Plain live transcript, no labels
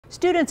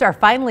Students are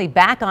finally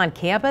back on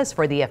campus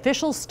for the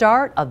official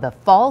start of the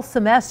fall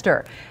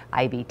semester.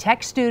 Ivy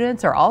Tech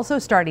students are also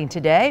starting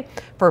today.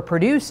 For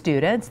Purdue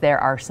students, there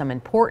are some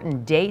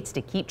important dates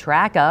to keep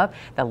track of.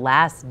 The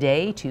last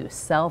day to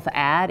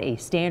self-add a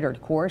standard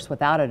course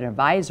without an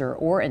advisor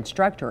or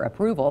instructor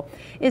approval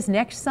is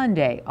next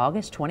Sunday,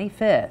 August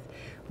 25th.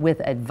 With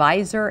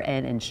advisor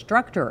and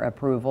instructor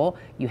approval,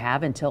 you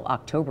have until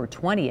October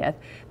 20th.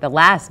 The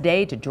last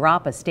day to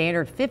drop a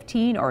standard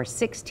 15 or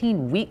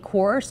 16-week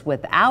course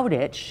without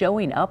it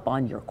showing up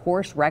on your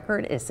course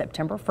record is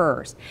September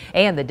 1st.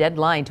 And the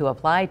deadline to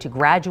apply to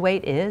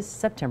graduate is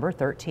September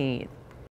 13th.